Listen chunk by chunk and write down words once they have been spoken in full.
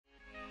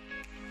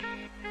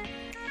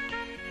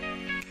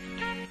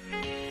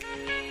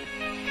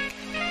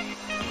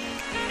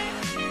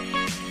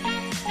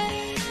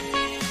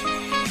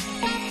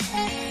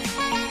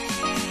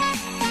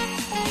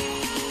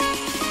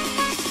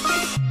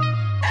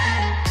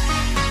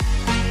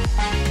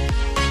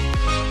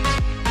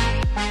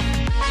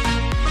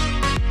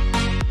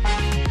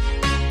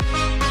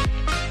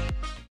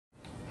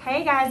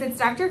guys, it's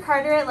Dr.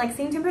 Carter at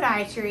Lexington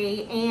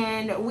Podiatry,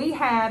 and we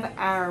have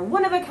our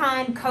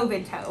one-of-a-kind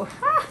COVID toe.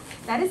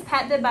 That is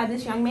patented by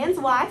this young man's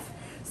wife,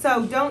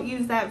 so don't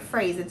use that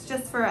phrase. It's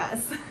just for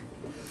us.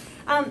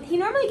 He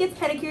normally gets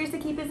pedicures to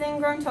keep his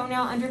ingrown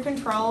toenail under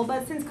control,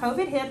 but since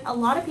COVID hit, a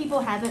lot of people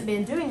haven't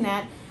been doing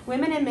that,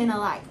 women and men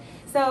alike.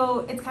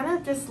 So it's kind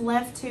of just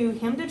left to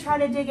him to try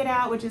to dig it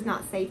out, which is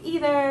not safe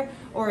either,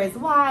 or his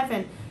wife,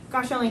 and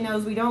gosh only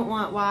knows we don't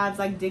want wives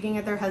like digging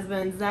at their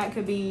husbands. That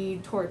could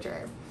be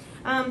torture.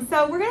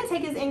 So we're going to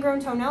take his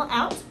ingrown toenail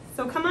out.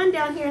 So come on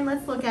down here and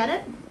let's look at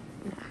it.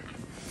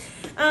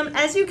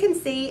 As you can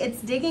see, it's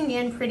digging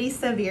in pretty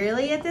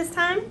severely at this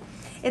time.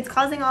 It's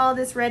causing all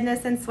this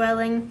redness and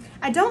swelling.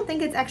 I don't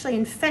think it's actually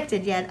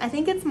infected yet. I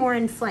think it's more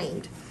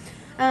inflamed.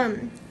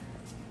 We're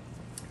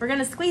going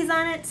to squeeze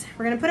on it.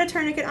 We're going to put a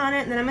tourniquet on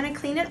it, and then I'm going to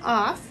clean it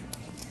off.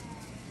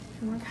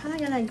 And we're kind of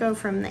going to go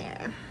from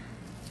there.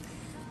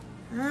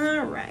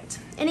 All right.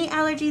 Any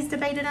allergies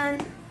debated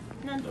on?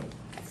 None.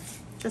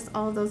 Just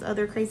all of those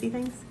other crazy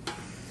things.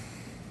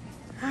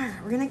 All right,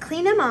 we're gonna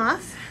clean them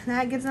off.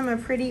 That gives them a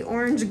pretty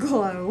orange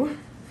glow.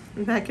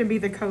 That could be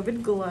the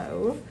COVID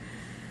glow.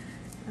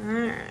 All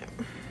right.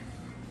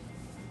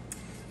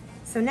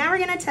 So now we're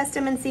gonna test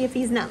him and see if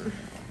he's numb.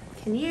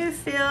 Can you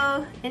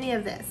feel any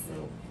of this?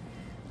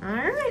 All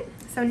right,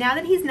 so now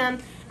that he's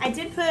numb, I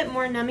did put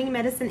more numbing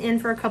medicine in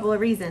for a couple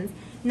of reasons.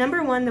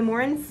 Number one, the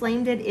more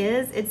inflamed it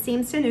is, it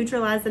seems to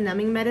neutralize the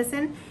numbing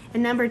medicine.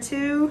 And number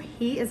two,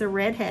 he is a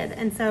redhead,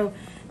 and so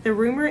the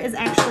rumor is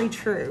actually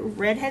true.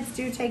 Redheads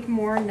do take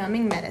more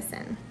numbing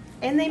medicine,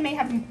 and they may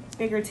have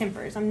bigger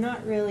tempers. I'm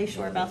not really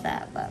sure about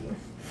that, but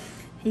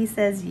he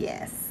says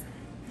yes.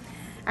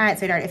 All right,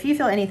 sweetheart, if you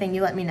feel anything,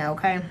 you let me know,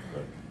 okay?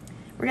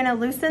 We're gonna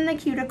loosen the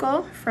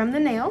cuticle from the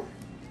nail.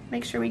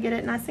 Make sure we get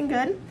it nice and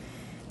good.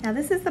 Now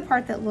this is the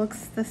part that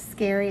looks the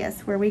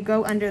scariest, where we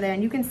go under there,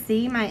 and you can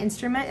see my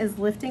instrument is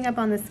lifting up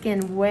on the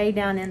skin way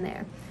down in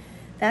there.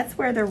 That's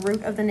where the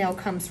root of the nail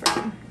comes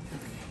from.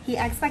 He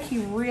acts like he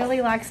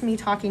really likes me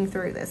talking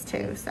through this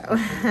too, so.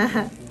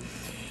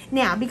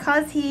 Now,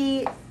 because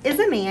he is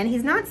a man,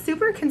 he's not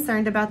super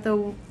concerned about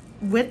the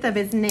width of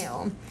his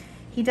nail.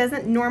 He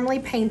doesn't normally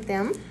paint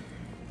them.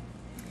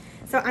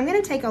 So I'm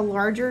gonna take a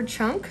larger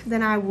chunk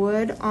than I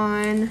would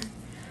on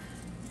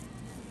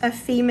a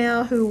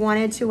female who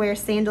wanted to wear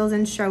sandals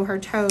and show her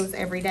toes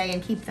every day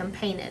and keep them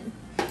painted.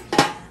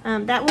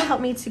 That will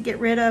help me to get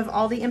rid of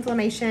all the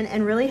inflammation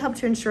and really help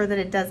to ensure that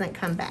it doesn't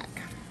come back.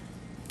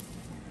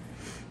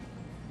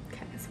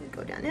 Okay, so we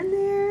go down in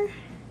there,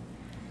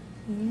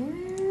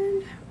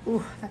 and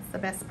ooh, that's the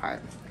best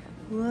part.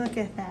 Look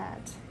at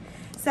that.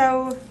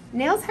 So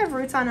nails have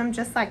roots on them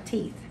just like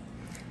teeth.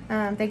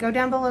 They go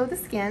down below the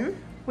skin.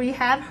 We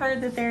have heard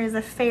that there is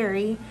a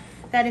fairy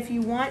that if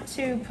you want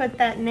to put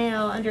that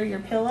nail under your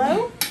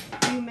pillow,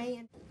 you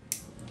may.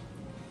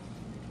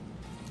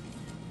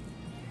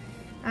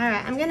 All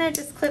right, I'm gonna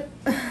just clip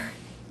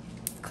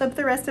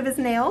the rest of his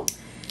nail.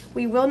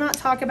 We will not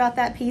talk about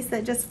that piece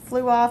that just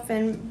flew off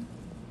and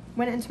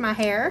went into my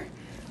hair.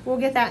 We'll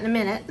get that in a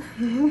minute.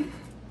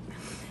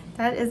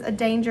 That is a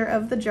danger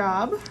of the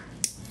job.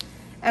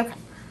 Okay.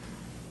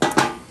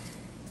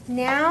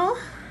 Now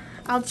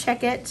I'll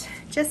check it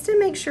just to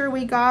make sure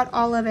we got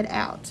all of it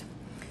out.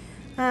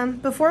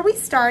 Before we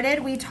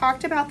started, we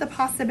talked about the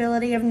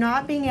possibility of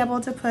not being able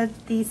to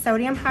put the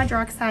sodium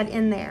hydroxide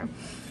in there.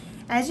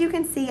 As you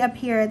can see up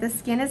here, the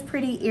skin is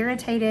pretty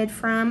irritated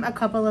from a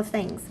couple of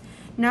things.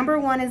 Number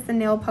one is the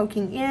nail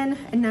poking in,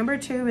 and number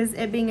two is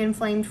it being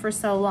inflamed for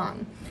so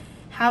long.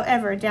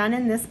 However, down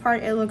in this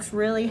part, it looks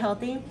really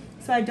healthy,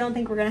 so I don't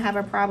think we're gonna have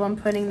a problem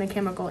putting the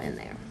chemical in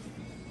there.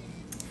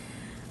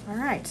 All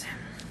right,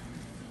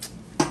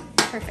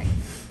 perfect.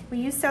 We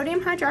use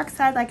sodium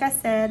hydroxide, like I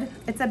said.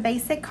 It's a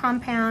basic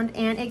compound,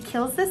 and it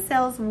kills the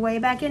cells way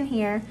back in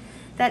here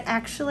that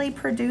actually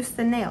produce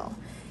the nail.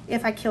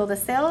 If I kill the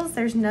cells,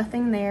 there's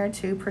nothing there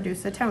to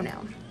produce a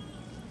toenail.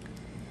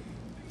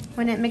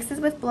 When it mixes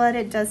with blood,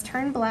 it does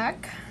turn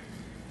black.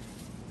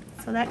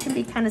 So that can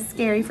be kind of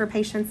scary for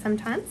patients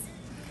sometimes.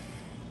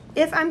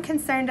 If I'm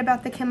concerned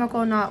about the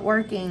chemical not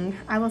working,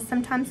 I will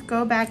sometimes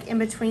go back in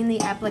between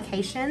the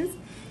applications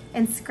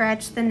and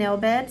scratch the nail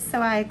bed so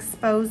I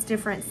expose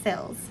different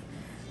cells.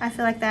 I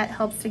feel like that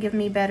helps to give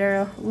me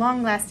better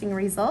long-lasting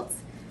results,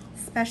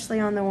 especially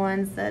on the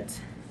ones that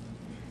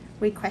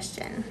we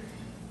question.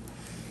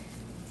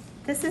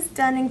 This is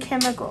done in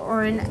chemical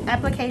or in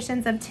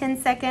applications of 10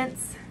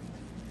 seconds,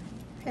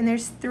 and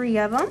there's 3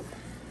 of them.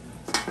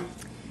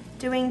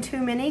 Doing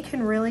too many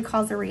can really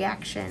cause a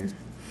reaction.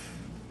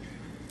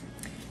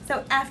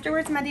 So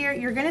afterwards, my dear,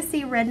 you're gonna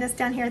see redness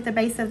down here at the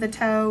base of the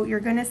toe. You're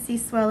gonna see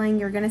swelling,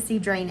 you're gonna see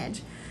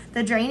drainage.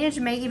 The drainage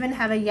may even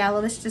have a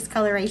yellowish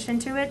discoloration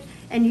to it,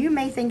 and you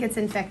may think it's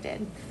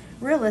infected.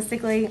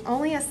 Realistically,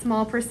 only a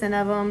small percent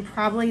of them,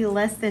 probably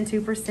less than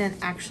 2%,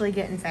 actually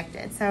get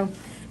infected. So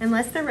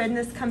unless the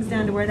redness comes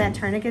down to where that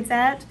tourniquet's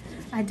at,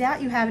 I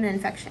doubt you have an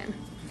infection.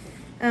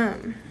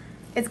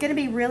 It's gonna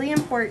be really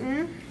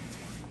important,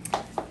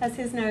 as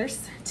his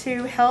nurse,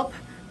 to help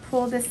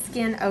pull the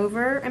skin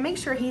over and make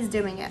sure he's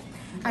doing it.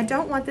 I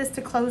don't want this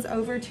to close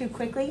over too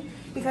quickly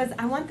because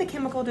I want the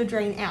chemical to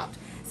drain out.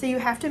 So you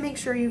have to make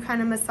sure you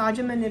kind of massage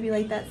and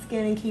manipulate that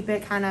skin and keep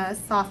it kind of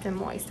soft and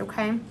moist,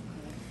 okay?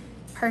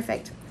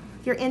 Perfect.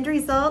 Your end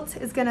result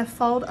is gonna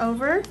fold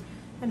over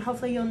and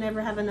hopefully you'll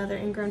never have another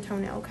ingrown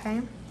toenail,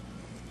 okay?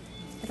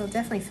 It'll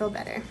definitely feel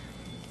better.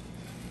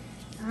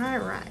 All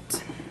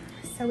right,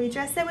 so we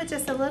dress it with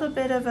just a little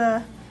bit of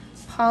a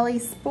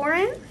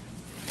polysporin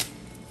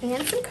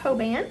and some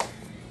Coban.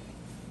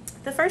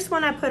 The first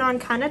one I put on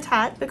kind of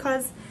tight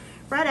because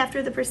right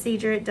after the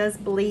procedure it does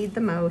bleed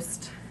the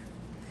most.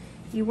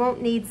 You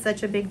won't need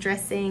such a big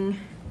dressing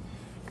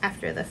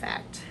after the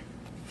fact.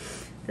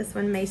 This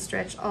one may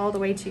stretch all the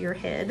way to your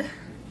head,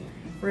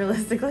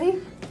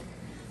 realistically.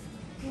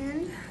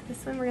 And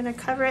this one we're gonna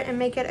cover it and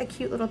make it a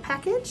cute little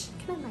package.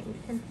 Can I lighten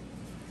it in?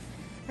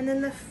 And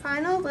then the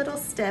final little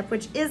step,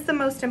 which is the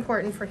most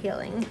important for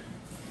healing,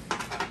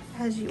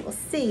 as you will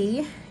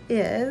see,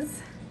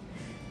 is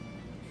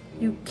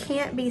you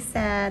can't be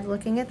sad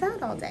looking at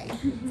that all day.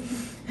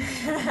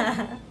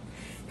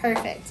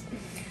 Perfect.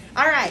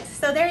 All right,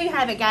 so there you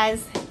have it,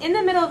 guys. In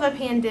the middle of a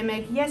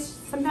pandemic, yes,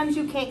 sometimes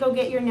you can't go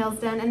get your nails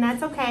done, and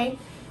that's okay.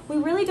 We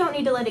really don't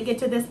need to let it get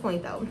to this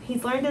point, though.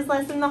 He's learned his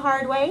lesson the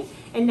hard way,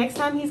 and next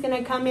time he's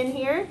gonna come in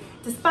here,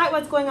 despite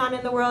what's going on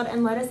in the world,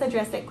 and let us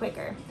address it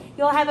quicker.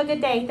 You all have a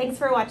good day. Thanks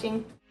for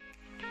watching.